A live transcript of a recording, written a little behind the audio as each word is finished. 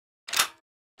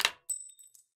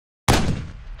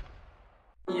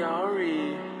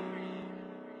Yari.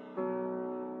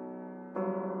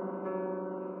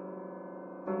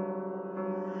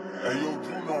 Hey yo,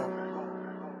 Juno.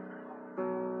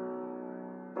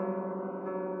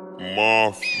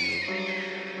 Mafia.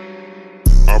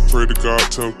 I pray to God,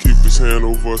 tell him keep his hand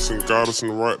over us and guide us in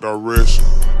the right direction.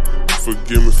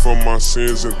 Forgive me for my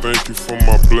sins and thank you for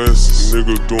my blessings.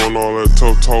 Niggas doing all that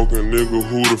tough talking, nigga,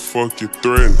 who the fuck you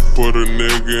threaten? Put a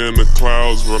nigga in the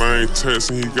clouds, but I ain't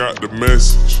texting, he got the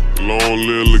message. Long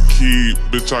little kid,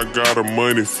 bitch, I got a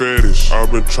money fetish.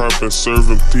 I've been trapping,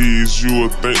 serving peas, you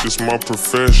would think this my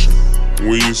profession.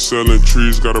 When you selling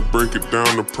trees, gotta break it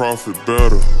down to profit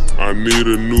better. I need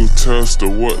a new tester,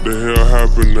 what the hell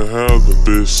happened to Heather?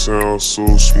 Bitch sounds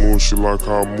so smooth, she like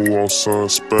how I move on something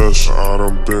special. I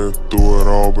done been through it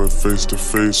all, been face to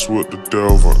face with the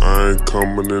devil. I ain't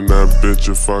coming in that bitch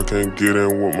if I can't get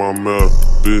in with my metal.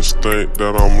 Bitch think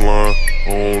that I'm lying,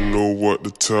 I don't know what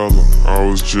to tell her. I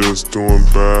was just doing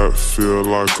bad, feel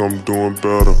like I'm doing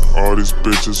better. All these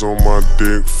bitches on my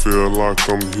dick, feel like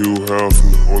I'm Hugh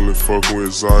Hefner. Only fucking with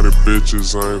exotic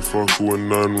bitches, I ain't fucking with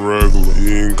nothing regular.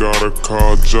 You ain't got a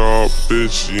car job,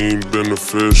 bitch, you ain't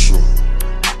beneficial.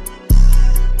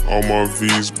 All my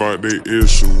V's bout they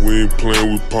issue. We ain't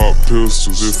playing, we pop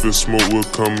pistols. If it's smoke, we'll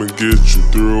come and get you.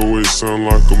 308 sound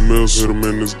like a missile. Hit him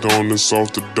in his dome, it's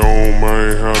off the dome. I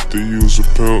ain't have to use a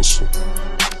pencil.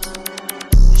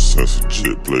 Since a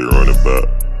jet play running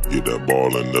back, get that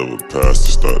ball and never pass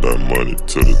to start that money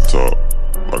to the top.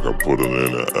 Like I put her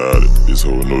in the attic. This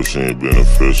hoe know she ain't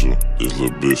beneficial. This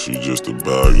little bitch, she just a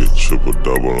baggage. Triple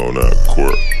double on that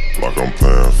court. Like I'm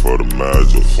playing for the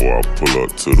Magic before I pull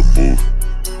up to the booth.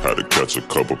 Had to catch a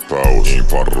couple powers. Ain't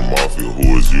part of the mafia,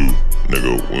 who is you?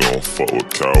 Nigga, we don't fuck with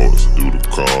cowards. Do the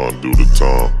crime, do the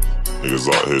time. Niggas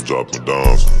out here dropping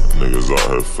dimes. Niggas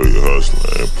out here fake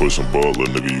hustling. Ain't pushing balls,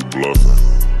 little nigga, you bluffing.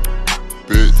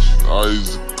 Bitch, I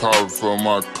used to call from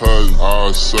my cousin.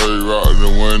 I'll say right in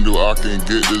the window, I can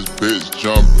get this bitch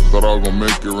jumping. Thought I was gonna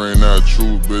make it rain, that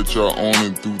true, bitch, I own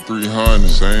it through 300.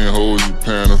 Same hoes you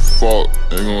paying the fuck,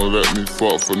 ain't gonna let me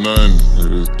fuck for nothing.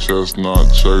 It is chestnut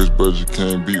chase, but you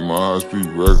can't beat my high-speed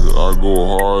record. I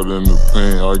go hard in the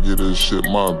paint, I get this shit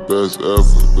my best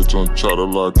effort. Bitch, I'm chatter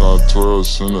like I'm 12,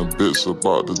 sending bits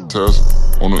about the test.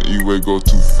 On the E-way go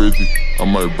 250, I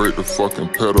might break the fucking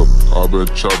pedal. I been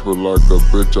chopping like a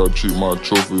bitch, I treat my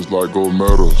trophies like gold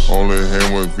medals. Only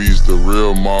hang with V's the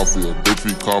real mafia, bitch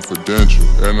we confidential.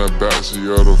 In the backseat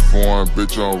of the foreign,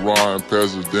 bitch I'm riding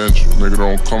presidential. Nigga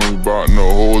don't come about no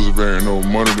hoes, if ain't no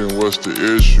money then what's the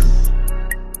issue?